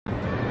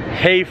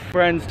Hey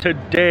friends,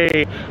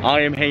 today I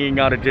am hanging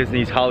out at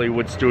Disney's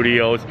Hollywood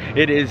Studios.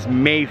 It is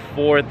May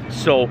 4th,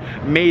 so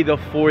may the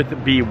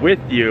 4th be with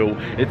you.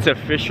 It's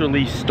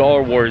officially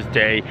Star Wars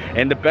Day,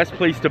 and the best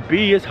place to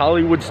be is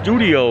Hollywood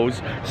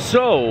Studios.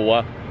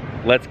 So,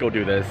 let's go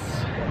do this.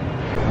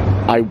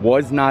 I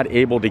was not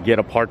able to get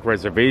a park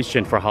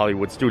reservation for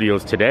Hollywood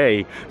Studios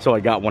today, so I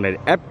got one at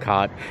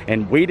Epcot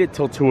and waited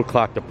till 2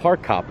 o'clock to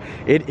park hop.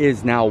 It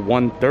is now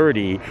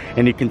 1:30,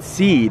 and you can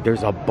see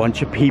there's a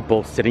bunch of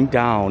people sitting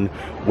down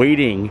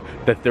waiting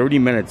the 30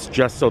 minutes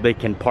just so they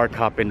can park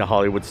hop into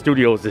Hollywood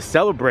Studios to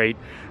celebrate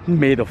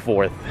May the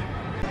 4th.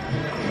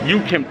 You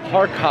can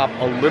park hop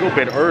a little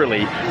bit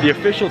early. The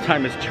official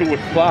time is 2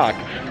 o'clock,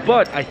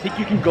 but I think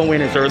you can go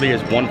in as early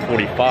as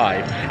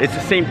 1:45. It's the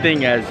same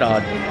thing as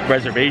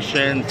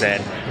reservations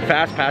and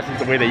fast passes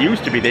the way they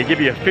used to be. They give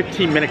you a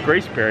 15-minute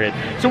grace period.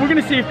 So we're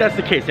gonna see if that's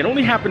the case. It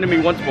only happened to me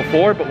once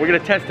before, but we're gonna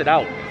test it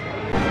out.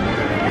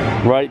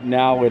 Right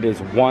now it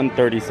is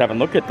 1:37.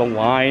 Look at the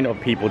line of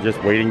people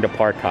just waiting to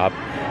park hop.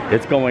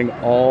 It's going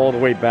all the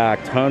way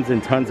back. Tons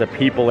and tons of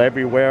people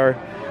everywhere.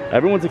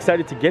 Everyone's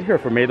excited to get here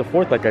for May the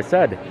 4th, like I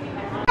said.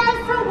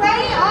 For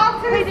way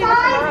off to the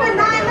sides, but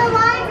not in the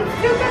lines.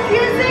 It's too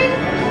confusing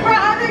for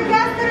other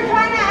guests that are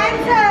trying to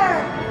enter.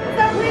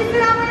 So please do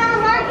not wait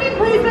on marking.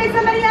 Please wait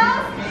somebody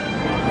else.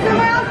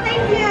 Somewhere else,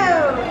 thank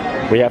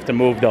you. We have to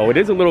move though. It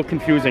is a little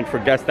confusing for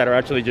guests that are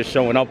actually just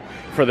showing up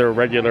for their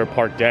regular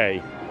park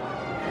day.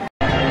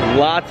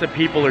 Lots of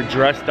people are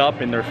dressed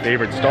up in their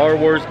favorite Star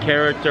Wars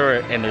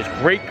character, and there's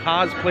great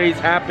cosplays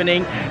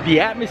happening. The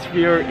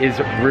atmosphere is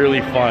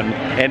really fun,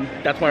 and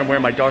that's why I'm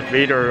wearing my Darth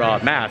Vader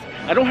mask.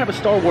 I don't have a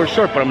Star Wars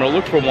shirt, but I'm gonna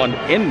look for one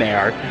in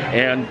there,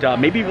 and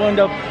maybe we'll end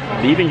up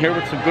leaving here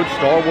with some good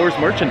Star Wars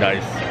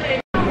merchandise.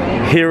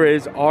 Here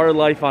is Our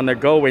Life on the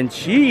Go, and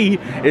she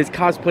is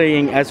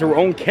cosplaying as her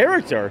own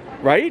character,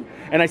 right?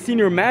 And I seen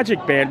your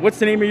magic band. What's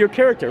the name of your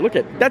character? Look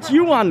at, that's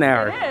you on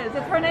there. It is.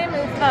 Her name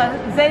is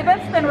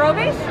Zabeth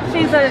Benrovish.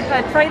 She's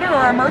a trader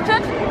or a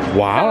merchant.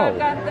 Wow.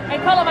 So I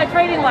call it my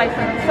trading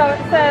license. So it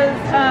says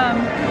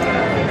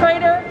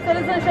trader,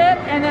 citizenship,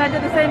 and then I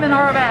did the same in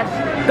Arabash.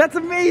 That's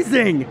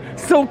amazing.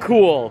 So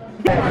cool.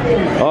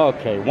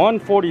 Okay,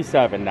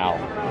 1:47 now.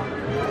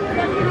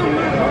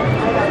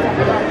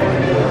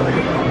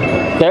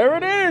 There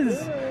it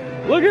is!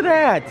 Look at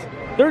that!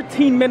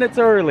 13 minutes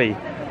early.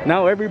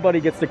 Now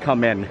everybody gets to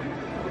come in.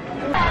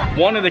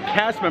 One of the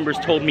cast members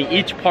told me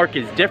each park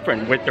is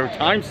different with their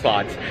time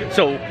slots.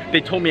 So they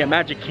told me at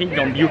Magic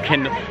Kingdom you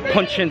can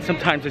punch in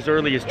sometimes as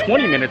early as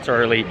 20 minutes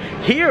early.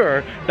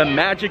 Here, the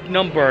magic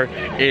number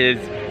is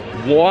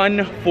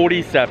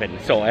 1:47.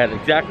 So at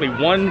exactly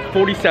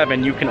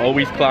 1:47, you can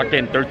always clock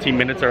in 13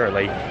 minutes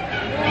early.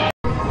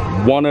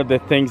 One of the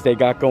things they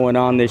got going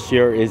on this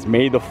year is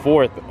May the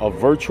 4th, a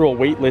virtual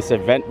waitlist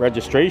event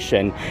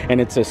registration,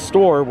 and it's a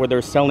store where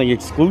they're selling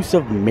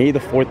exclusive May the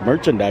 4th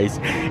merchandise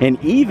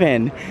and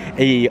even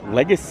a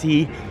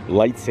legacy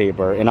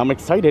lightsaber. And I'm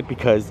excited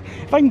because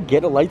if I can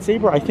get a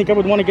lightsaber, I think I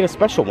would want to get a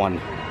special one.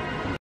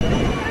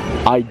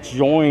 I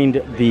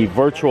joined the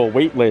virtual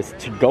waitlist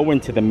to go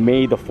into the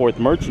May the 4th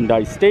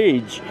merchandise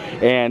stage,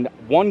 and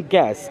one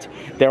guest,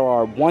 there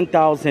are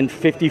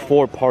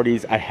 1,054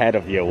 parties ahead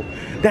of you.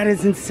 That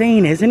is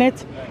insane, isn't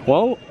it?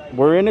 Well,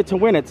 we're in it to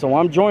win it, so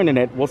I'm joining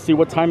it. We'll see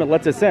what time it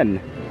lets us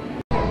in.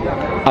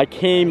 I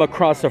came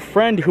across a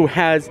friend who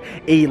has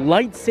a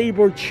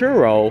lightsaber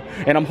churro,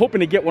 and I'm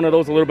hoping to get one of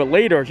those a little bit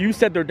later. You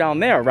said they're down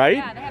there, right?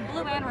 Yeah, they have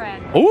blue and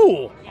red.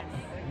 Ooh!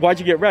 Why'd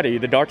you get ready?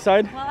 The dark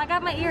side? Well, I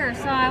got my ears,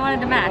 so I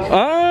wanted to match.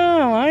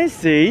 Oh, I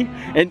see.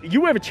 And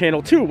you have a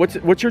channel too.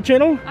 What's your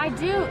channel? I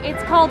do.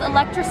 It's called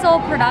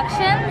Electrosoul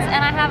Productions,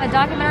 and I have a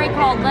documentary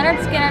called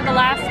Leonard Skinner, The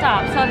Last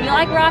Stop. So if you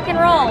like rock and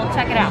roll,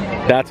 check it out.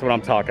 That's what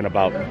I'm talking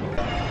about.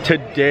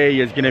 Today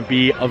is going to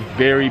be a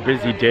very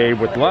busy day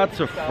with lots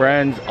of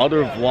friends,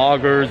 other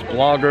vloggers,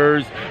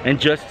 bloggers, and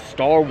just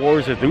Star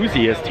Wars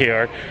enthusiasts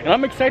here. And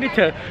I'm excited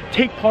to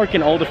take part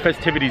in all the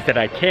festivities that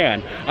I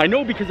can. I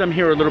know because I'm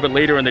here a little bit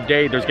later in the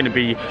day, there's going to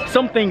be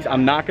some things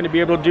I'm not going to be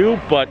able to do,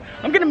 but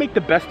I'm going to make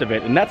the best of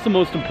it, and that's the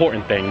most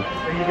important thing.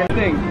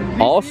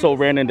 Also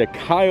ran into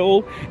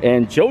Kyle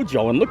and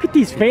JoJo, and look at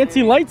these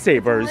fancy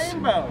lightsabers.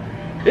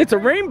 It's a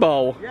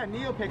rainbow. Yeah,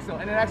 NeoPixel,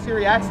 and it actually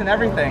reacts and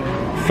everything.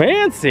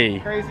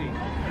 Fancy. Crazy.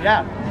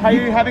 Yeah. How are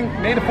you having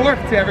May the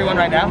 4th to everyone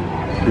right now?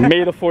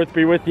 May the 4th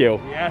be with you.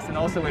 Yes, and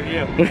also with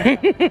you.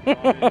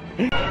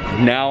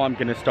 Now I'm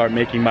gonna start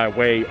making my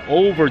way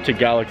over to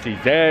Galaxy's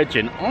Edge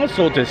and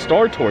also to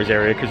Star Tours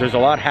area because there's a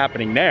lot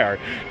happening there.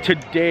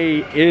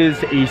 Today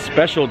is a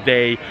special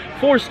day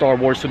for Star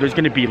Wars, so there's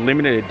gonna be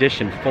limited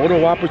edition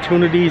photo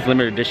opportunities,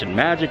 limited edition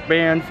magic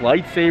bands,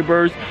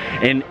 lightsabers,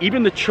 and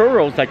even the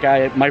churros. Like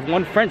my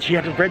one friend, she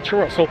had a red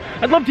churro, so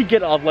I'd love to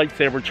get a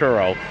lightsaber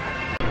churro.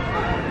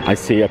 I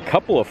see a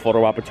couple of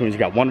photo opportunities. You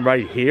got one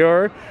right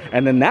here,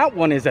 and then that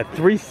one is a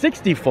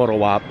 360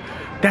 photo op.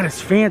 That is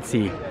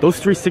fancy. Those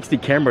 360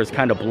 cameras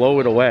kind of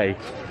blow it away.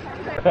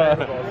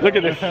 Look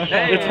at this.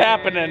 It's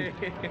happening.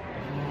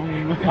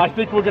 I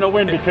think we're gonna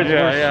win because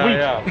we're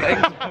sweet.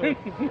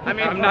 I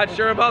mean, I'm not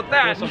sure about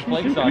that. There's some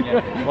flakes on you.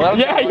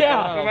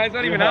 Yeah. Mine's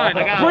not even on.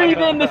 Breathe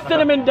in the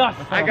cinnamon dust.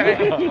 I got it.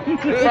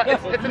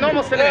 It's a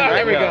normal cinnamon, right?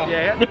 There we go.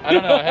 Yeah. I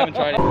don't know. I haven't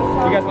tried it.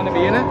 You guys want to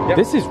be in it? Yep.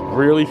 This is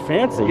really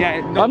fancy.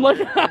 Yeah. No, I'm like,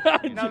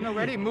 no,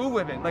 ready? Move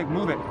with it. Like,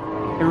 move it.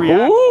 It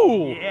reacts.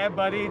 Ooh. Yeah,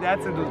 buddy.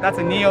 That's a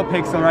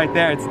NeoPixel right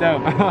there. It's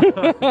dope.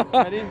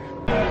 Ready?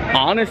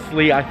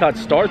 Honestly, I thought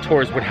Star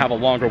Tours would have a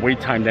longer wait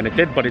time than it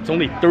did, but it's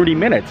only 30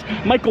 minutes.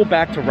 Might go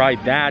back to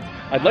ride that.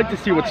 I'd like to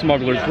see what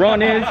Smuggler's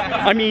Run is.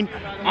 I mean,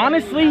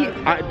 honestly,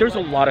 there's a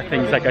lot of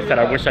things, like I said,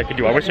 I wish I could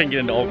do. I wish I could get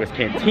into Olga's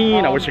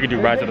Canteen. I wish I could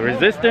do Rise of the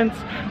Resistance.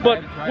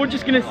 But we're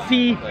just gonna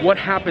see what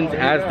happens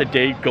as the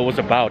day goes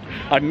about.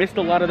 I missed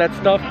a lot of that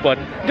stuff, but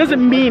it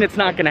doesn't mean it's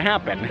not gonna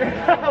happen.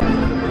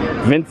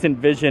 Vincent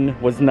Vision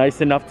was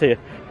nice enough to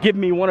give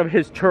me one of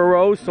his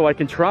churros so I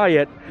can try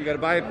it. You gotta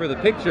buy it for the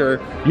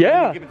picture.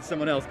 Yeah. And give it to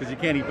someone else because you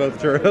can't eat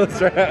both churros.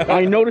 Right?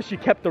 I noticed you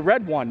kept the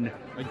red one.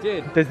 I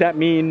did. Does that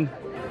mean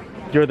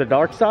you're the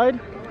dark side?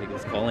 I think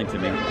it's calling to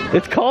me.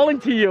 It's calling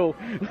to you.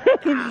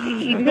 That's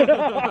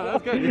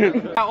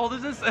good. How old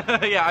is this?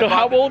 Yeah. So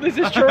how old is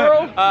this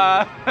churro?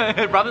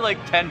 Probably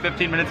like 10,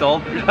 15 minutes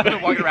old. I've been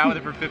walking around with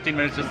it for 15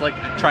 minutes just like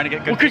trying to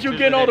get good Because you're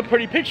getting all the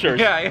pretty pictures.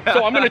 Yeah.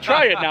 So I'm gonna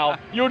try it now.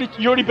 You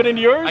already been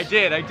into yours? I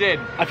did.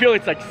 I feel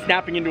it's like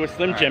snapping into a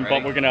Slim Jim,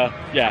 but we're gonna,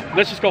 yeah.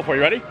 Let's just go for it.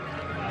 You ready?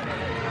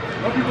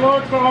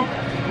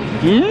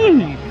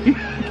 Mmm.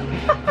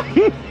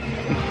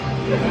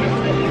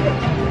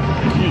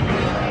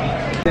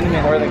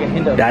 Or like a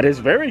hint of. That is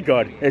very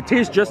good. It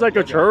tastes just like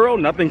a churro,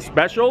 nothing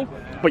special,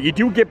 but you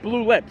do get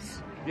blue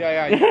lips.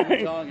 Yeah.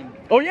 You tongue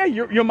Oh yeah,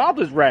 your mouth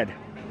is red.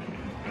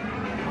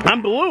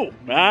 I'm blue.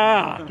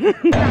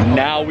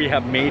 Now we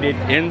have made it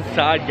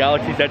inside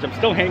Galaxy's Edge. I'm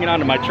still hanging on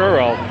to my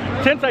churro.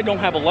 Since I don't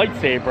have a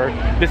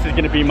lightsaber, this is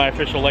gonna be my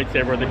official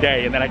lightsaber of the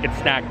day, and then I can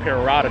snack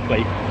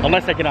periodically,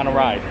 unless I get on a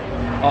ride.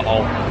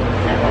 Uh-oh.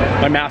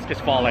 My mask is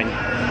falling.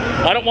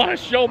 I don't want to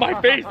show my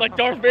face like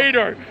Darth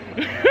Vader.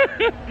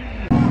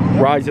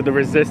 Rise of the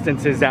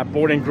Resistance is at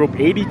boarding group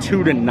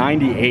 82 to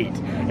 98,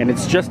 and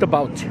it's just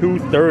about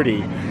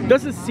 2:30.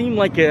 Doesn't seem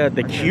like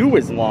the queue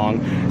is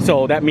long,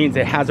 so that means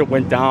it hasn't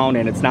went down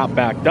and it's not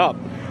backed up.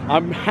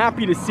 I'm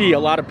happy to see a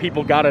lot of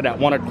people got it at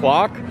 1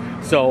 o'clock,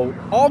 so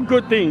all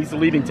good things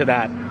leading to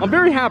that. I'm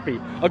very happy.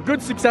 A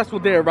good, successful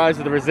day of Rise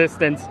of the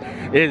Resistance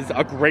is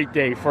a great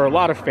day for a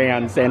lot of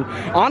fans, and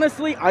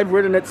honestly, I've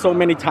ridden it so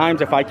many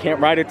times. If I can't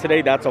ride it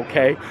today, that's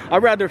okay.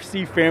 I'd rather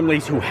see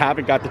families who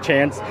haven't got the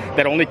chance,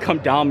 that only come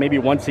down maybe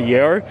once a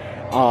year,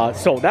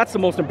 so that's the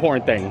most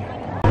important thing.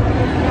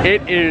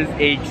 It is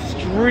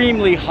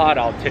extremely hot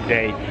out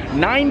today,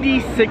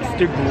 96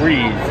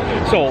 degrees.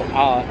 So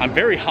I'm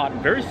very hot,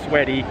 very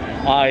sweaty.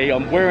 I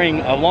am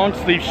wearing a long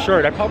sleeve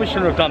shirt. I probably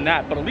shouldn't have done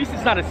that, but at least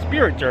it's not a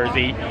Spirit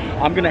jersey.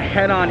 I'm gonna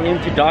head on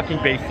into Docking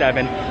Bay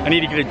 7. I need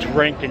to get a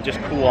drink and just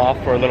cool off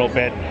for a little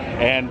bit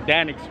and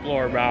then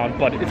explore around.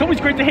 But it's always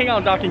great to hang out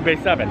in Docking Bay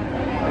 7.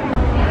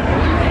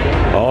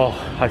 Oh,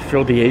 I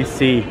feel the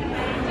AC.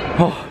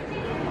 Oh,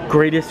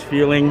 greatest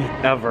feeling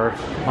ever.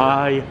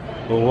 I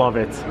love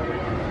it.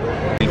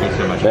 Thank you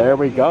so much. There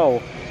we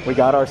go. We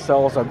got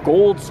ourselves a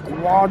Gold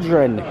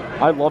Squadron.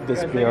 I love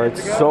this beer.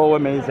 It's so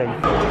amazing.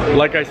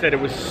 Like I said, it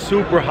was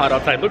super hot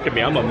outside. Look at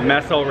me, I'm a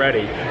mess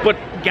already. But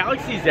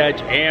Galaxy's Edge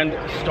and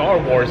Star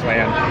Wars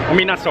Land, I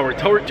mean not Star Wars,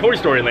 Toy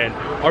Story Land,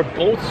 are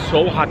both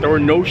so hot. There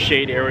were no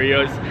shade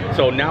areas.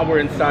 So now we're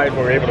inside,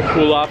 we're able to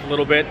cool off a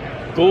little bit.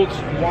 Gold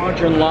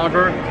Squadron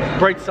Lager.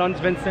 Bright Suns,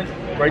 Vincent.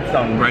 Bright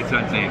Suns. Bright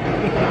Suns, Nate.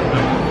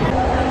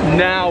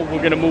 Now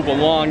we're gonna move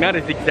along. That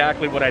is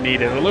exactly what I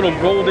needed. A little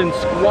Golden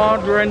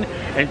Squadron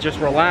and just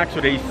relax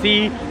with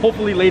AC.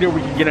 Hopefully later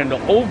we can get into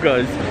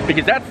Olga's,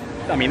 because that's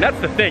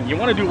the thing. You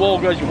wanna do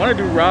Olga's, you wanna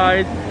do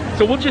rides.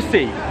 So we'll just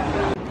see.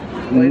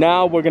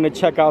 Now we're gonna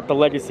check out the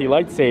Legacy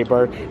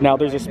Lightsaber. Now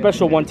there's a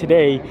special one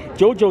today.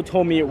 Jojo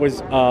told me it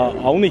was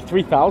only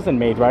 3,000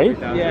 made, right?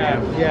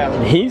 Yeah.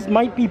 He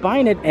might be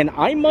buying it, and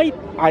I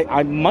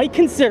might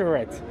consider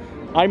it.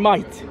 I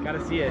might. Gotta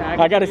see it.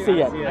 I gotta see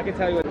it. I can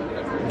tell you what.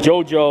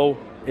 Jojo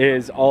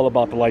is all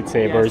about the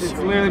lightsabers. Yes,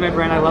 it's literally my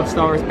brand. I love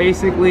Star Wars.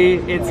 Basically,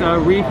 it's a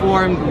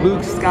reformed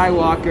Luke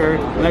Skywalker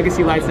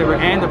Legacy lightsaber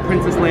and a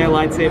Princess Leia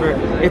lightsaber.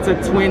 It's a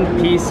twin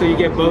piece, so you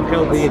get both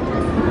hilts.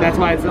 That's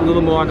why it's a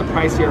little more on the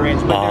pricier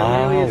range. But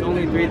there really is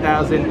only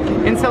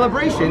 3,000 in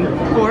celebration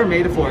for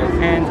May the 4th,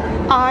 and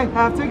I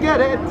have to get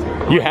it.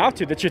 You have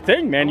to. That's your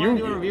thing, man. I'm gonna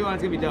do a review on it.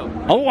 It's gonna be dope.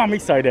 Oh, I'm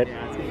excited.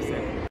 Yeah, it's gonna be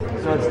sick.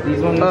 So it's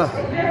these ones.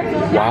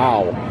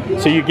 Wow.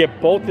 So you get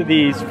both of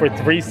these for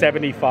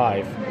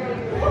 $375.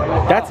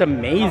 That's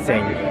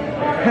amazing.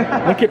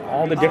 Look at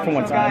all the different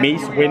ones.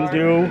 Mace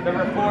Windu.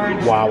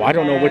 Wow, I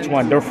don't know which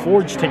one. They're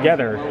forged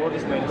together.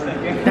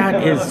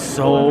 That is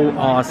so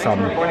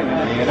awesome.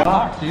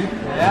 What?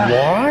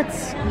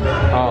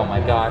 Oh my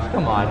gosh,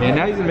 come on, man.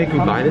 Now you're gonna make me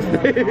buy this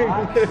thing.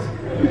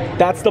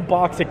 That's the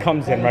box it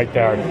comes in right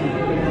there.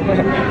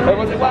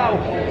 Wow.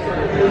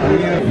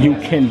 You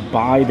can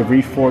buy the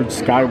reforged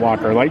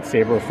Skywalker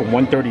lightsaber for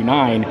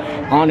 $139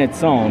 on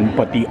its own,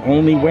 but the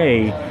only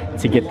way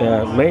to get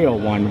the Leia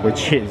one,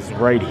 which is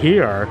right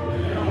here,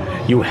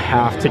 you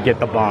have to get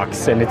the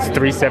box, and it's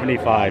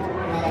 $375.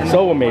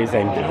 So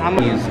amazing.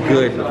 He's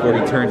good before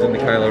he turns into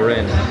Kylo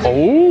Ren.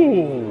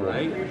 Oh!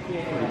 Right?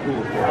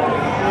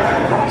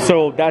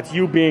 So that's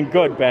you being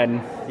good,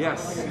 Ben.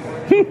 Yes.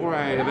 Before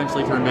I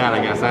eventually turn bad,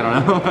 I guess. I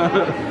don't know.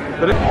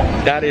 But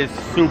That is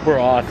super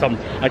awesome.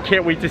 I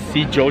can't wait to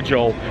see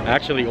JoJo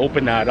actually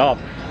open that up.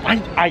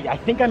 I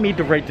think I made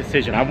the right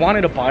decision. I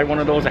wanted to buy one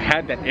of those. I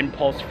had that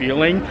impulse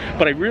feeling,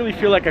 but I really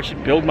feel like I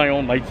should build my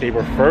own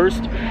lightsaber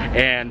first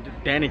and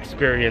then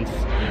experience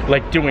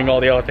like doing all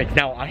the other things.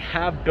 Now, I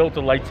have built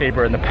a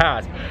lightsaber in the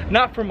past,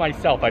 not for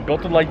myself. I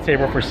built a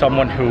lightsaber for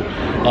someone who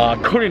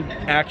couldn't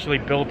actually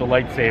build a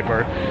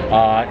lightsaber,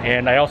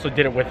 and I also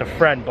did it with a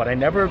friend, but I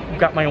never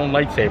got my own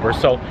lightsaber.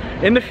 So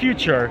in the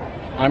future,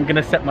 I'm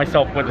gonna set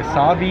myself with a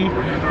Savi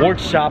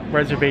workshop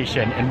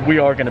reservation, and we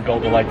are gonna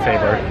build a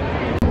lightsaber.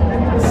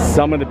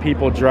 Some of the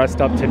people dressed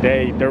up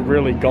today, they're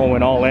really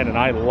going all in, and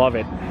I love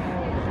it.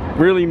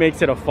 Really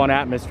makes it a fun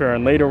atmosphere.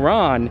 And later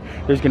on,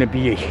 there's gonna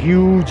be a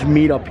huge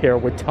meetup here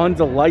with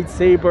tons of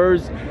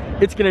lightsabers.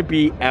 It's gonna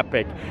be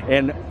epic.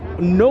 And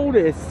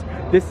notice,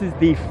 this is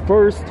the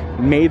first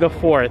May the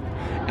 4th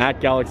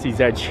at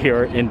Galaxy's Edge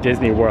here in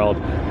Disney World.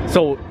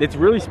 So it's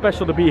really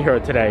special to be here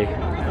today.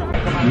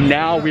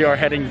 Now we are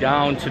heading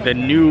down to the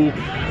new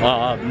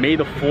May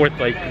the 4th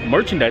like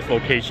merchandise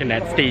location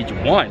at Stage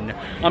 1.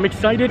 I'm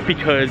excited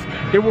because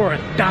there were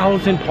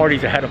 1,000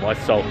 parties ahead of us,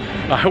 so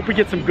I hope we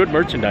get some good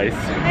merchandise.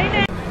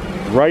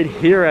 Right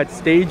here at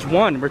Stage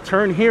 1,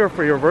 return here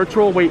for your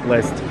virtual wait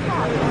list.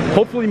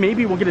 Hopefully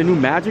maybe we'll get a new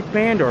magic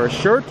band or a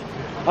shirt.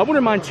 I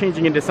wouldn't mind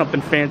changing into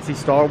something fancy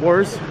Star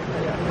Wars.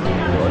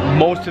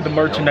 Most of the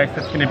merchandise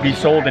that's going to be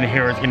sold in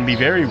here is going to be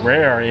very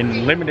rare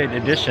in limited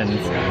editions.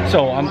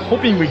 So I'm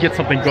hoping we get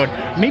something good.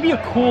 Maybe a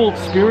cool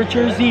Spirit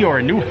jersey or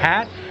a new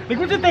hat. Like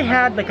what if they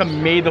had like a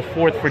May the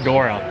 4th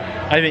fedora?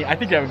 I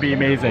think that would be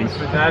amazing.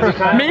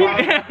 Maybe,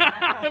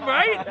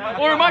 right?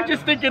 Or am I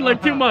just thinking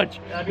like too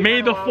much?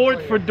 May the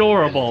 4th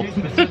fedorable.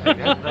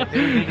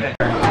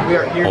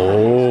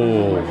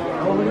 Oh.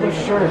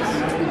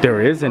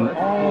 There's an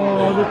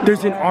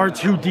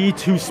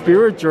R2-D2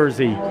 Spirit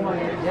jersey.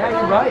 Yeah,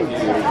 you're right.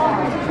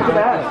 Look at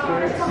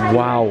that.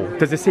 Wow.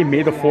 Does it say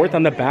May the 4th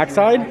on the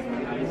backside?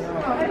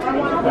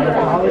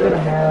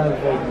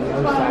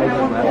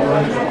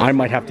 I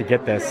might have to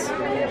get this.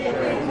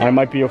 I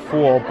might be a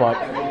fool, but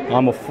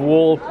I'm a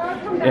fool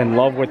in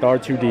love with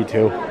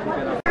R2-D2.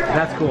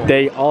 That's cool.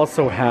 They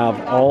also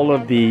have all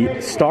of the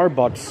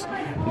Starbucks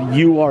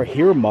You Are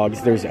Here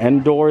mugs. There's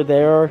Endor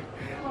there.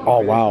 Oh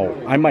wow.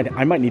 I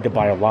might need to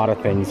buy a lot of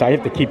things. I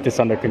have to keep this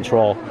under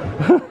control.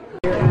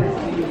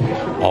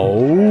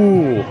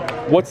 Oh,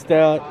 what's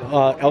the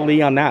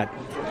LE on that?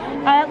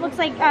 It looks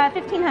like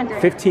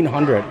 1,500.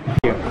 1,500.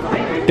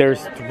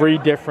 There's 3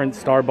 different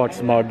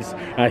Starbucks mugs,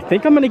 and I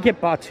think I'm gonna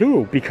get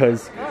Batu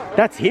because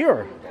that's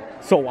here.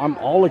 So I'm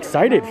all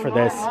excited for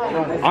this.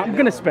 I'm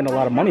gonna spend a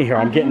lot of money here.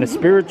 I'm getting a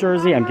Spirit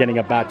jersey, I'm getting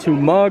a Batu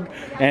mug,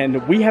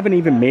 and we haven't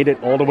even made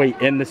it all the way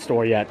in the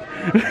store yet.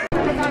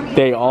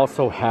 They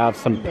also have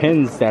some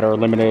pins that are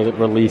limited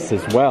release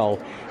as well.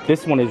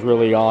 This one is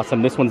really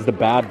awesome. This one's the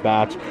Bad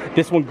Batch.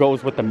 This one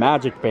goes with the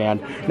Magic Band.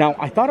 Now,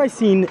 I thought I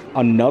seen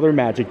another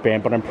Magic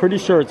Band, but I'm pretty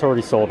sure it's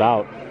already sold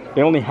out.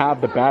 They only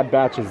have the Bad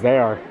Batches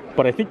there,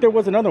 but I think there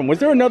was another one. Was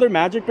there another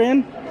Magic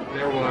Band?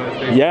 There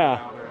was. Yeah.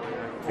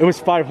 It was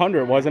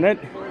 500, wasn't it?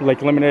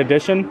 Like limited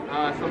edition?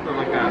 Something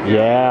like that.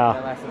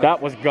 Yeah,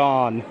 that was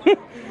gone.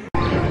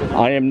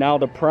 I am now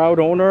the proud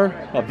owner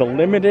of the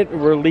limited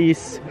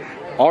release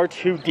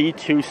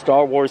R2-D2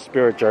 Star Wars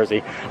Spirit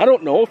jersey. I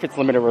don't know if it's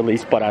limited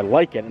release, but I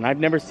like it, and I've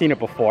never seen it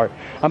before.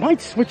 I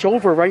might switch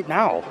over right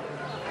now.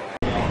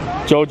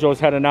 JoJo's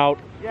heading out.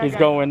 He's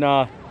going,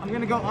 I'm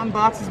gonna go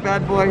unbox this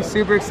bad boy.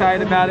 Super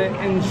excited about it.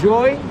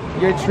 Enjoy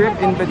your trip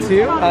in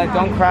Batu.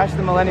 Don't crash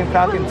the Millennium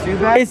Falcon too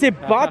bad. Is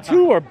it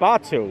Batu or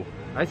Batu?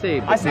 I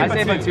say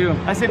Batu.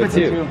 I say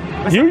Batu.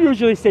 You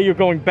usually say you're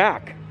going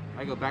back.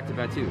 I go back to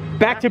Batu.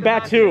 Back to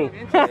Batu.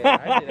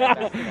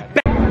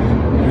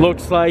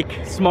 Looks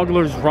like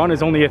Smuggler's Run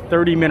is only a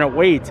 30-minute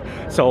wait,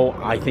 so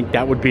I think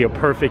that would be a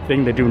perfect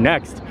thing to do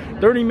next.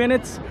 30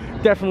 minutes,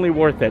 definitely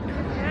worth it.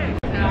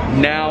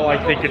 Now I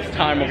think it's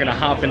time we're gonna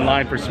hop in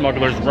line for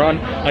Smuggler's Run.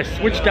 I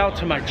switched out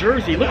to my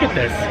jersey. Look at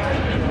this.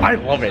 I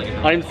love it.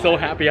 I'm so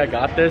happy I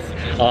got this.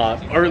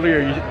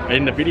 Earlier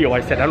in the video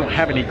I said I don't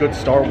have any good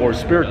Star Wars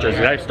Spirit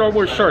jerseys. I have Star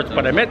Wars shirts,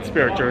 but I meant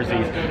Spirit jerseys.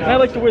 And I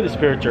like to wear the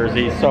Spirit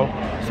jerseys, so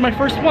it's my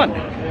first one.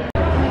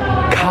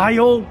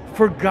 Kyle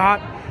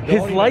forgot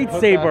his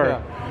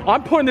lightsaber.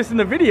 I'm putting this in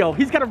the video.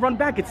 He's got to run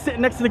back. It's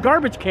sitting next to the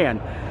garbage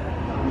can.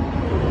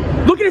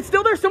 Look at it,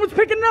 still there. Someone's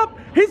picking it up.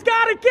 He's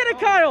got it. Get it,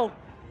 Kyle.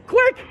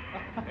 Quick.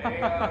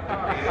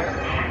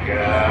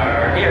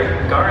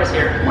 Gar is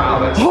here.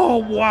 Wow. Oh,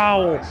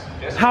 wow.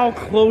 How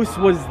close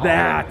was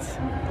that?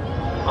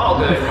 All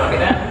good. Copy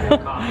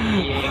that.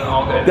 Copy.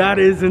 All good. That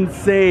is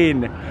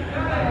insane.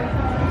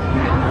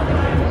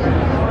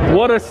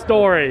 What a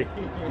story.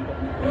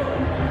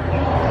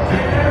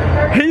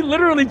 He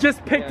literally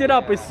just picked it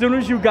up as soon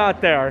as you got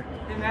there.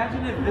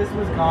 Imagine if this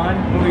was gone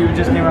when we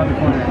just came around the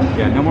corner.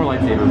 Yeah, no more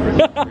lightsaber.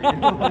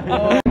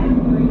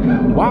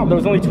 Wow, that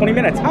was only 20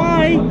 minutes.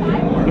 Hi.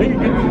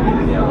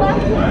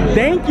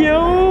 Thank you.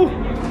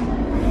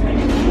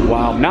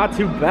 Wow, not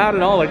too bad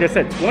at all. Like I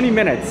said, 20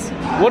 minutes.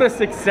 What a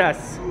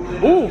success.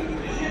 Ooh.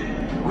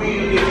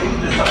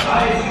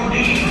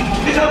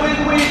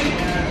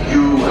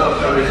 You help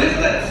the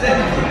resistance.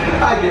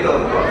 I get all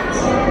the profits.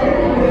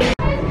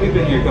 We've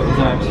been here a couple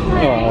times.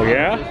 Oh,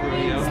 yeah?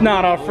 It's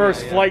not our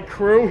first flight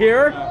crew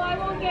here. I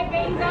won't get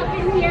banged up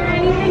in here or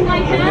anything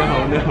like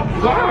that. No.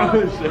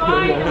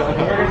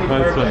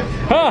 That's funny.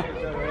 Huh?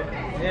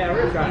 Yeah,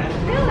 we're trying.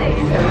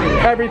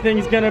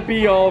 Everything's gonna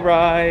be all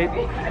right.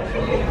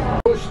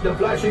 Push the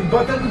flashing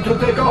button to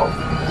take off.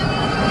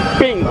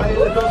 Bing.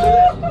 Pilot on the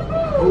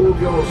left.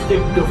 Move your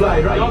stick to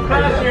fly right. Don't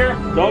crash here.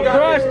 Don't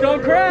crash,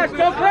 don't crash,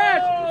 don't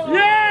crash.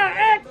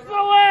 Yeah,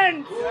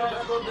 excellent.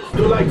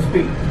 To light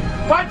speed.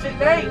 Watch it,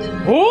 Nate.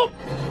 Whoop.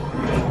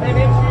 Hey,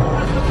 make sure you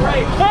press the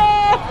brake.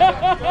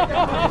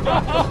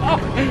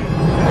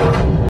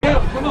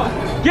 Come on.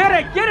 Get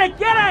it, get it,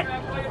 get it.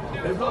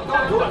 They've locked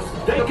onto us.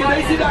 Take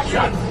evasive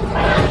action.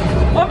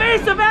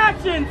 Evasive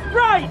actions.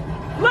 Right,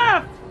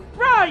 left,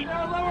 right.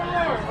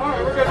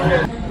 Alright, we're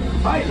good.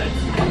 Pilot,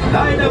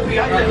 line up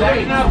behind the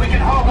lane. Now we can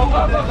haul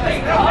over the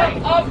lane.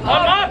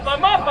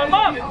 I'm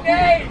up.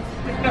 Hey.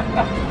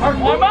 I'm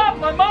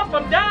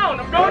down,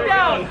 I'm going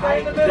down.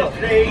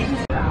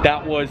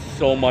 That was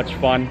so much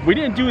fun. We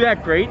didn't do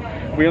that great.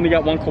 We only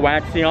got one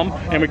coaxium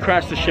and we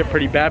crashed the ship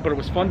pretty bad, but it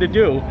was fun to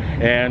do.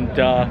 And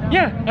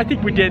yeah, I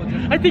think we did.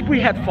 I think we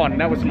had fun.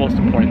 That was the most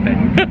important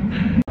thing.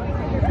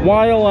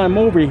 While I'm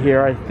over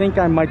here, I think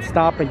I might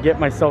stop and get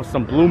myself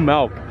some blue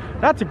milk.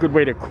 That's a good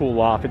way to cool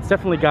off. It's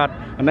definitely got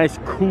a nice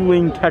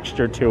cooling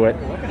texture to it.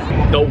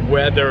 The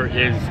weather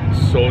is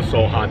so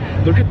hot.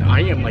 Look at,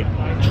 I am like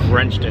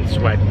drenched in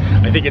sweat.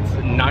 I think it's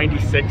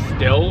 96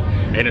 still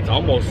and it's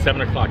almost 7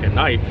 o'clock at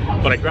night.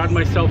 But I grabbed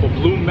myself a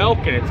blue milk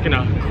and it's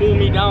gonna cool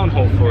me down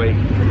hopefully.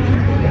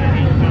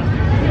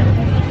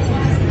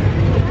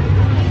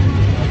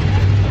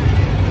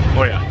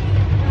 Oh yeah,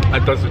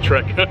 that does the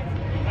trick.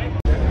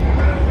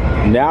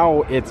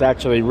 Now it's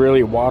actually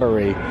really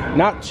watery.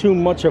 Not too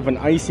much of an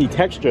icy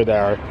texture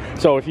there.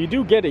 So if you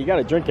do get it, you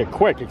gotta drink it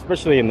quick,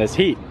 especially in this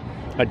heat.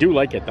 I do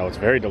like it though, it's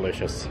very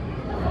delicious.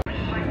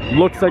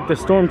 Looks like the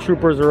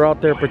stormtroopers are out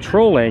there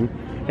patrolling,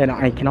 and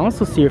I can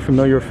also see a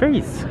familiar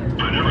face. Stop.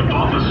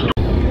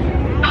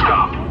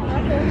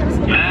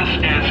 This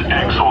is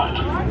excellent.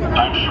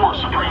 I'm sure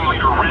Supreme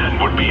Leader Ren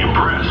would be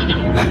impressed.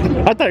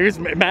 I thought he was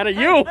mad at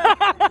you.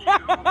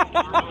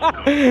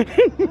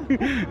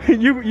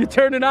 You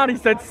turned it on, he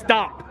said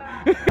stop.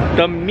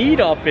 The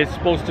meetup is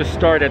supposed to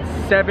start at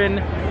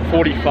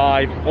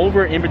 7:45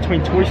 over in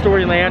between Toy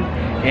Story Land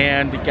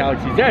and the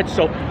Galaxy's Edge.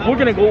 So we're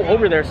gonna go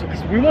over there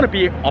because we want to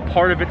be a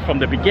part of it from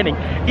the beginning.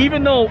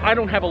 Even though I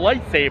don't have a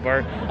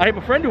lightsaber, I have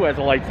a friend who has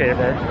a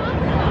lightsaber,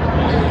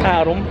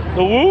 Adam,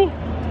 the Woo.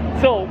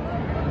 So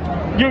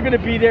you're gonna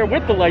be there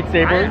with the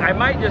lightsaber. I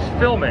might just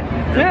film it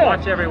and Yeah.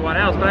 watch everyone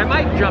else, but I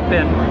might jump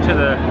in to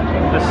the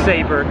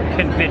saber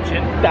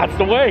convention. That's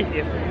the way.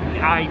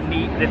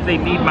 If they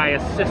need my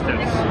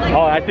assistance.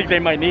 Oh, I think they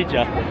might need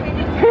you.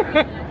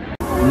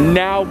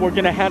 Now we're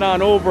gonna head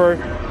on over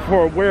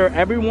for where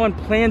everyone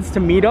plans to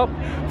meet up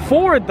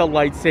for the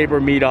lightsaber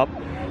meetup.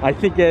 I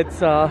think it's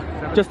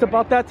just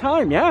about that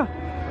time, yeah.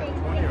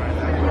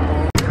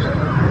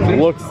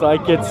 Looks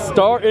like it's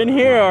starting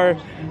here.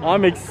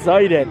 I'm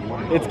excited.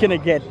 It's gonna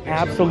get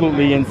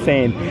absolutely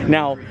insane.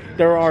 Now,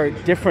 there are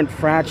different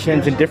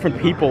fractions and different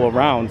people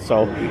around,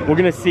 so we're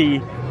gonna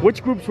see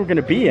which groups we're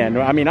gonna be in.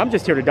 I mean, I'm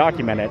just here to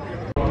document it.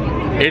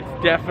 It's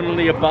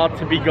definitely about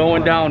to be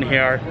going down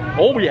here.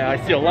 Oh yeah, I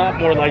see a lot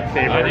more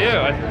lightsabers. I do,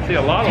 I see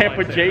a lot of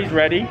Tampa lightsabers. J's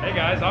ready. Hey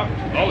guys, I'm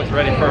always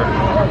ready for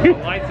a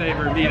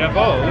lightsaber meetup.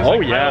 Oh, looks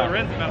like yeah.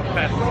 Ren's about to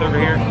pass this over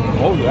here.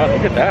 Oh yeah,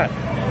 look at that.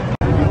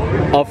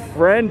 A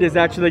friend is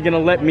actually gonna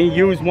let me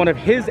use one of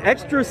his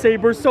extra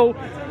sabers so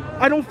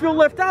I don't feel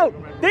left out.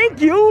 Thank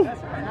you.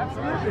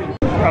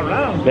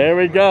 There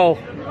we go.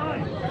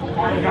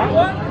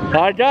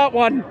 I got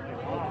one.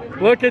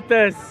 Look at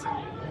this.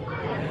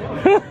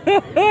 I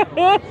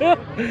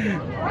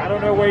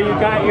don't know where you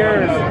got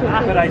yours,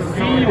 but I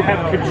see you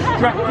have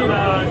constructed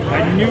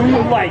a new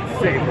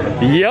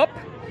lightsaber. Yep.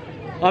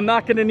 I'm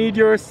not gonna need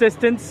your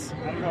assistance,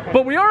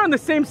 but we are on the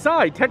same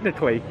side,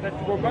 technically.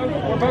 We're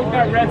both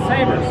got red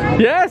sabers.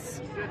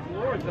 Yes.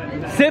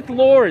 Sith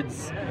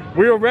Lords.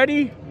 We are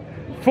ready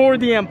for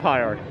the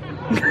Empire.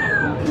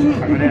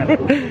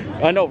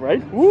 I know,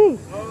 right? Woo.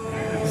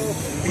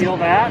 Feel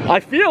that? I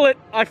feel it.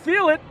 I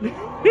feel it.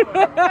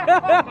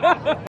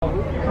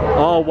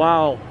 Oh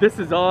wow, this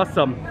is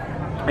awesome.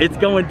 It's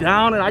going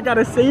down and I got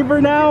a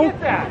saber now. Look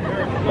at that.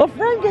 A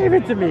friend gave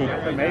it to me.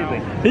 That's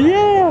amazing.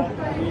 Yeah.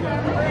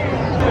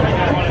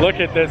 Look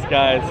at this,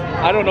 guys.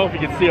 I don't know if you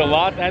can see a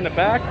lot in the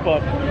back,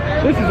 but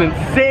this is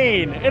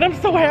insane. And I'm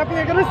so happy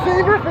I got a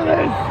saber for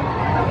this.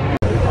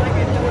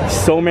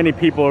 So many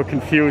people are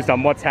confused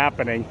on what's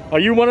happening. Are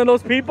you one of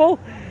those people?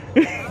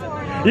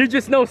 You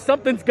just know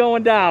something's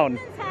going down.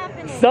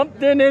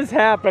 Something is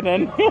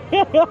happening.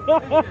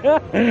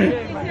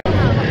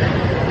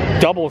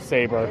 Double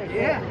saber.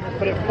 Yeah,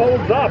 but it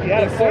folds up. You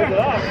had to fold it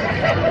up.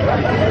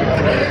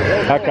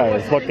 That guy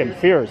is looking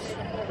fierce.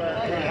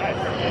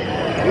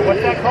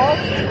 What's that called?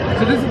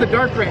 So this is the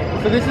Dark Ray.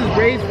 So this is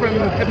Ray's from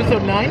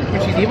episode 9,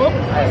 when she's evil.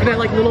 And that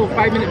like little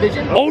 5-minute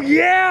vision. Oh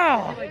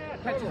yeah! She,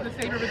 like, touches the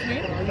saber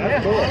between.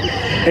 That's cool.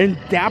 And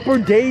Dapper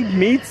Day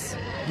meets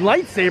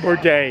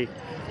Lightsaber Day.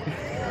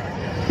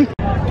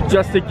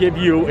 Just to give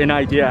you an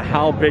idea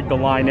how big the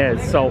line is.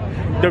 So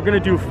they're gonna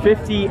do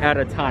 50 at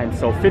a time.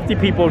 So 50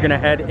 people are gonna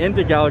head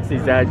into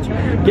Galaxy's Edge,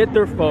 get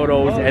their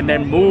photos, and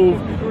then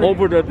move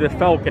over to the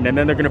Falcon, and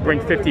then they're gonna bring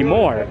 50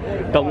 more.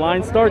 The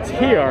line starts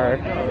here,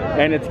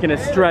 and it's gonna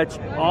stretch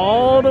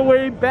all the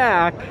way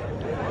back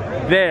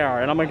there.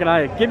 And I'm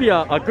gonna give you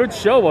a good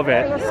show of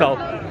it. So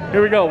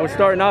here we go, we're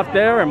starting off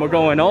there, and we're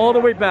going all the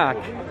way back.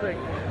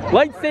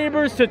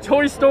 Lightsabers to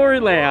Toy Story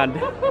Land.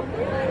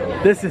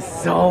 This is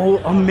so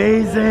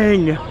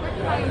amazing.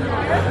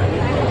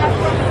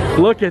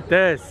 Look at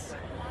this.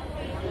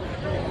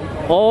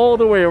 All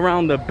the way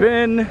around the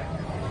bin.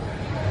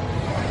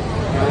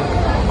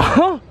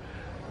 Huh?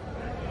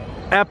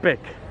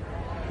 Epic.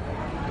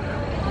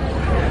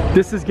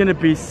 This is gonna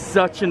be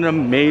such an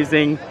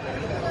amazing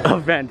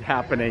event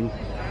happening.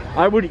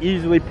 I would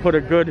easily put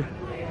a good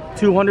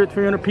 200,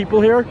 300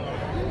 people here,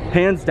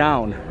 hands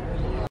down.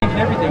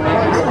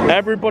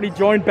 Everybody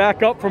joined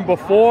back up from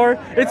before.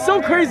 It's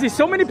so crazy.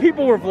 So many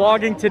people were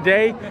vlogging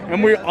today,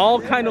 and we all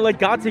kind of like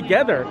got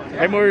together,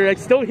 and we're like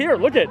still here.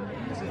 Look at,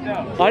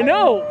 I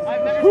know.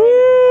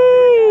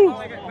 Woo!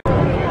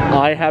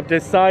 I have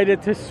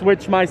decided to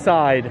switch my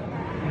side.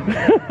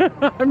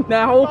 I'm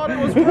now. I thought it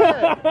was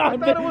red. I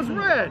thought it was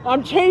red.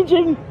 I'm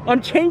changing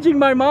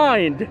my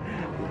mind.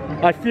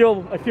 I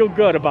feel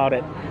good about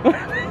it.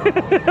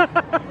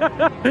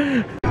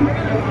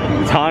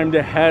 Time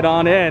to head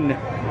on in.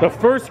 The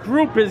first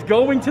group is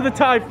going to the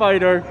TIE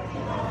Fighter.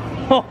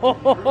 Stop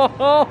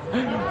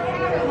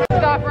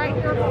right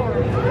here for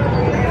us.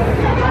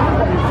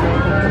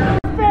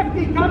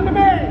 50, come to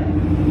me.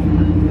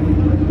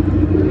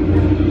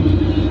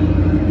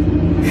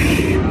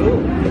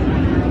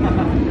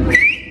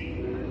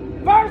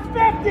 First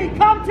 50,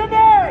 come to me.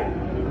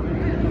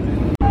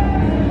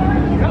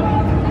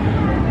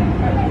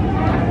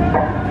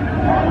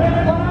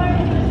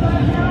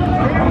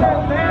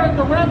 There's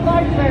the red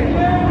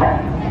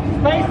lightsaber.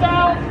 Face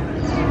out,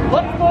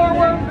 look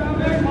forward,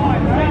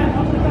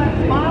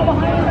 smile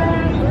behind the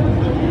man,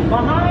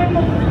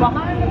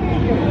 behind the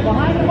beacon,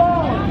 behind the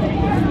ball.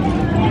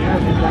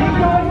 Keep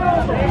going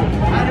over.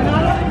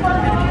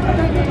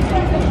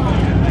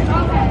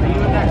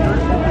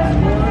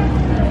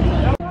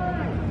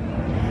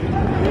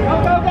 Go,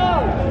 go, go.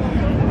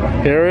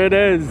 Here it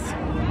is.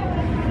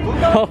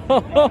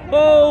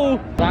 Oh,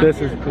 this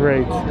is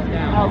great.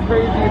 How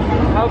crazy is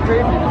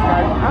this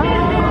guy?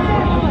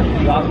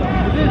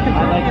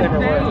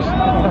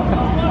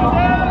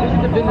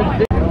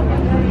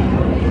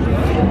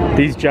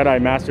 These Jedi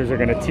Masters are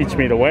going to teach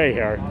me the way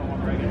here.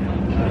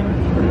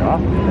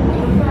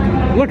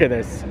 Look at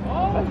this.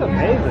 That's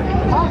amazing.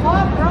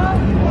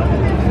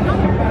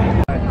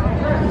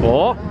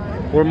 Oh,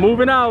 we're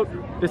moving out.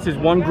 This is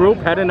one group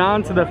heading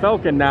on to the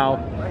Falcon now.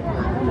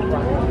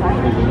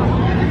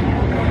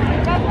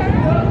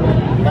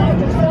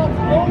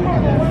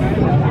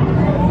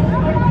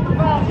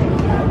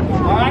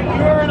 All right,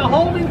 you're in a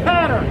holding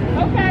pattern.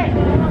 Okay.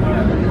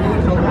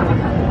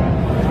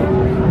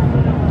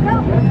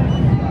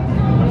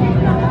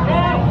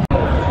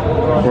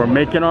 We're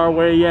making our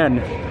way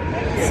in.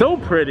 So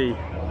pretty.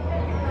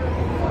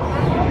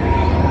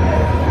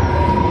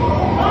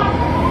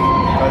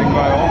 Cutting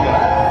by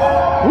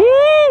Hogan.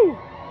 Woo!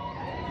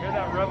 Hear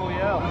that rebel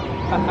yell.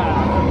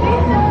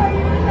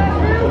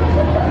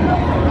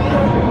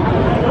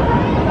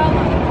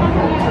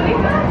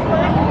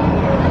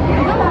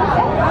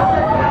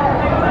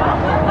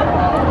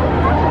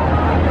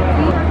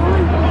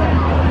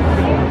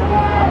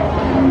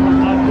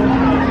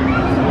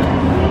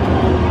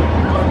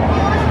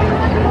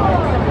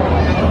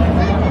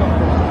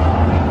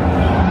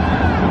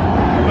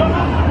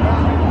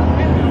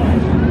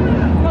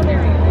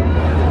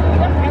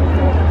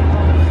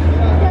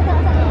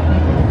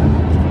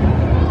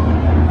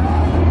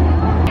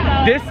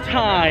 This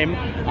time,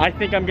 I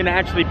think I'm gonna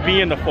actually be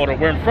in the photo.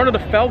 We're in front of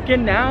the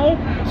Falcon now,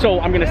 so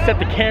I'm gonna set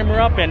the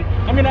camera up and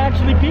I'm gonna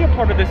actually be a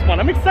part of this one.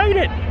 I'm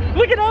excited.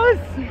 Look at us.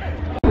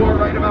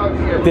 Right about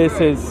here.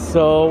 This is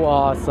so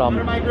awesome.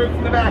 What are my groups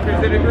in the back?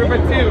 Is it a group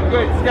of 2?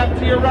 Good. Step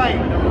to your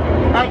right.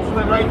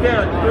 Excellent. Right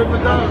there. Group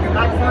of those.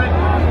 Excellent.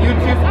 You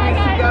two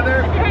squeeze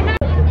together.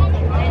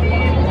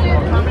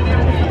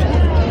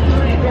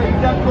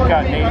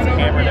 Got Nate's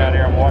camera down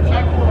here. I'm watching.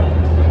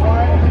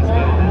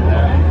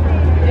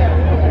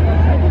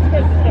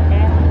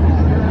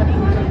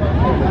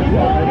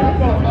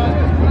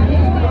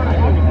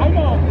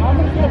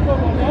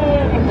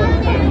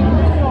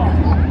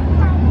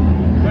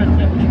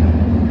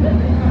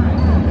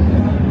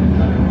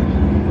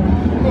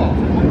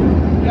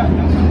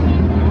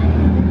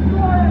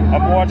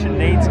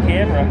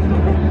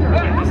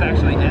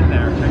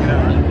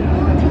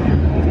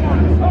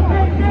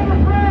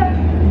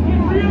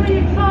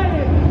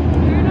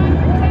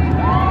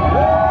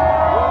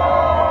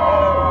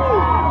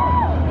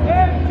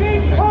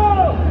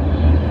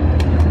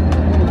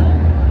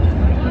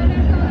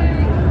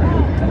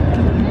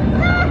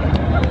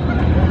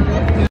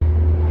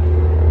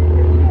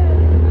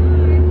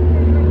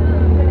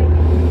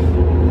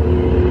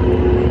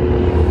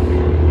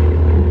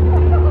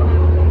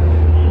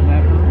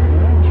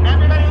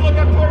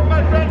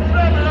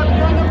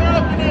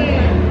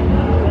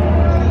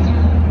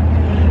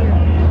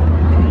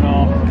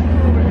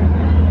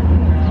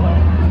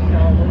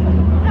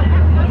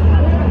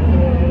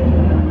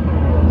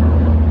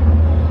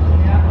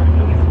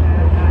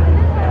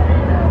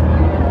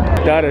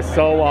 That is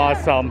so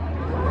awesome.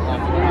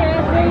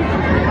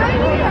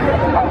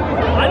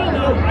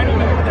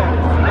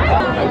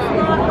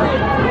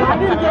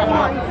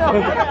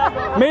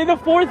 May the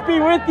force be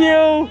with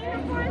you.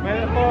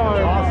 May the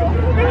force. Awesome.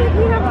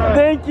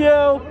 Thank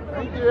you.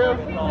 Thank you.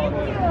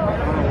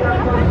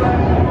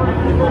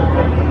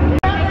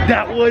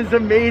 That was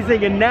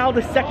amazing, and now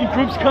the second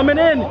group's coming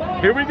in.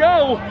 Here we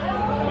go.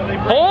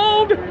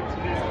 Hold.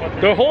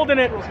 They're holding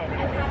it.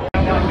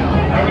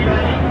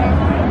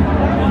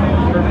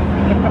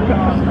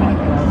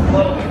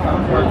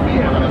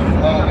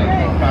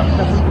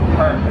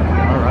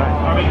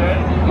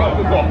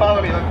 Cool.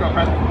 Follow me. Let's go,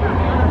 Preston.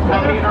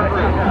 How many in our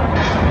group?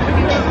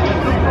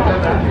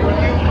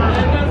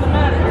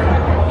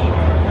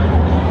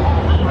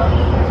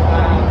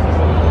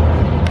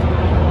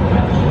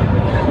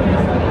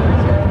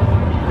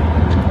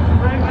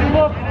 You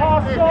look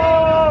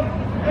awesome!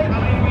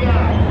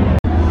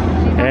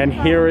 And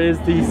here is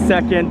the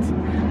second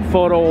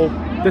photo.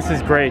 This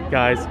is great,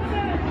 guys.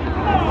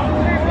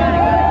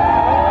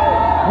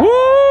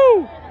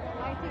 Woo!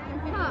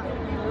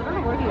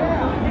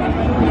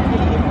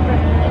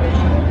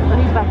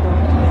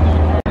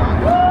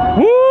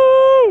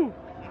 Woo!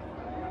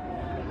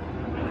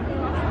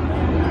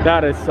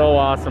 That is so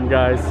awesome,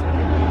 guys.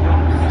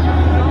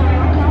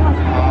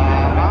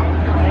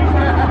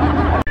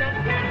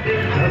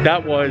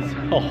 That was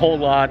a whole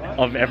lot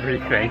of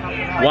everything.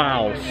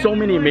 Wow, so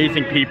many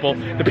amazing people.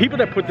 The people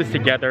that put this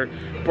together,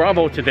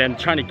 bravo to them,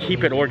 trying to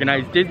keep it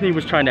organized. Disney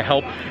was trying to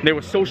help. They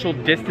were social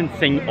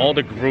distancing all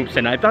the groups,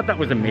 and I thought that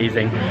was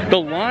amazing. The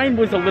line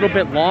was a little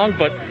bit long,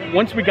 but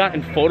once we got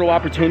in photo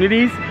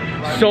opportunities,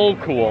 so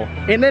cool.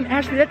 And then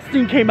Ashley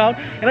Eckstein came out,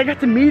 and I got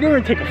to meet her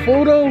and take a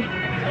photo.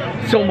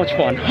 So much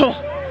fun.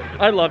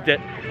 I loved it.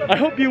 I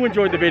hope you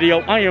enjoyed the video.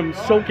 I am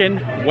soaking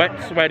wet,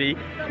 sweaty,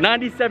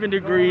 97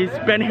 degrees,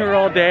 been here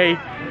all day,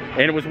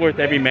 and it was worth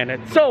every minute.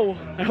 So,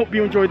 I hope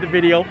you enjoyed the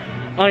video.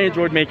 I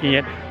enjoyed making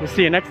it. We'll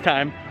see you next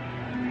time.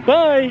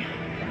 Bye!